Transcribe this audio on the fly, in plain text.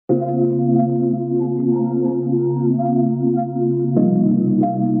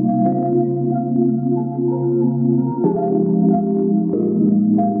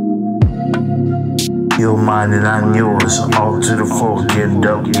mine and I'm yours. All to the floor, get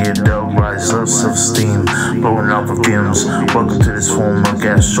up, rise up, self-esteem, blowing out the fumes. Welcome to this form of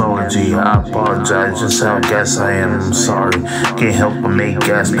astrology. I apologize, just how gas I am, I'm sorry. Can't help but make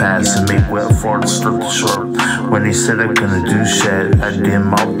gas pass and make wet farts slip the short. When they said I couldn't do shit, I did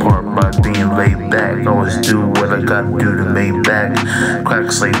my part by being laid back. Always do what I gotta do to make back.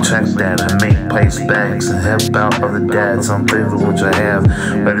 Crack slate, check that, and make pipes bags and help out other dads on things which I have.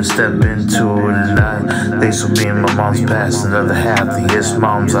 Better step into it and not. Thanks for being my mom's past, another half. And yes,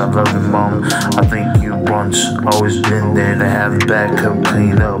 moms, I love you, mom. I think you bunch. Always been there to have the back up,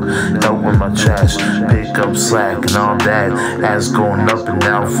 clean up, help with my trash, pick up slack and all that. As going up and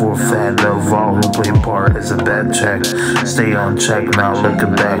down for a fat of all who play part as a bad check. Stay on check now,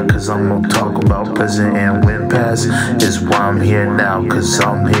 looking back, cause I'm gonna talk about present and when past is why I'm here now, cause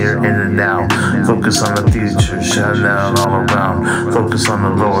I'm here in and now. Focus on the future, shine out all around. Focus on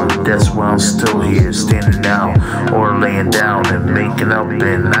the Lord, that's why I'm still here, standing now, or laying down and making up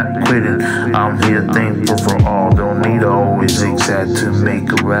and not quitting. I'm here thankful for all, don't need to always zigzag to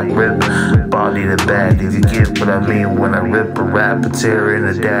make a rap rip. Body to bad, if you get what I mean when I rip a rap, a tear in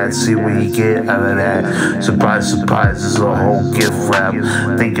a dad, see what you get out of that. Surprise, surprise, is a whole gift rap.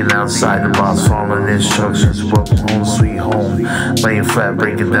 Thinking outside the box, following instructions, welcome home, sweet home. Laying flat,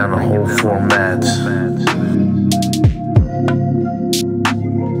 breaking down the whole format.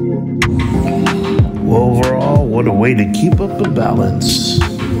 Well, overall, what a way to keep up the balance.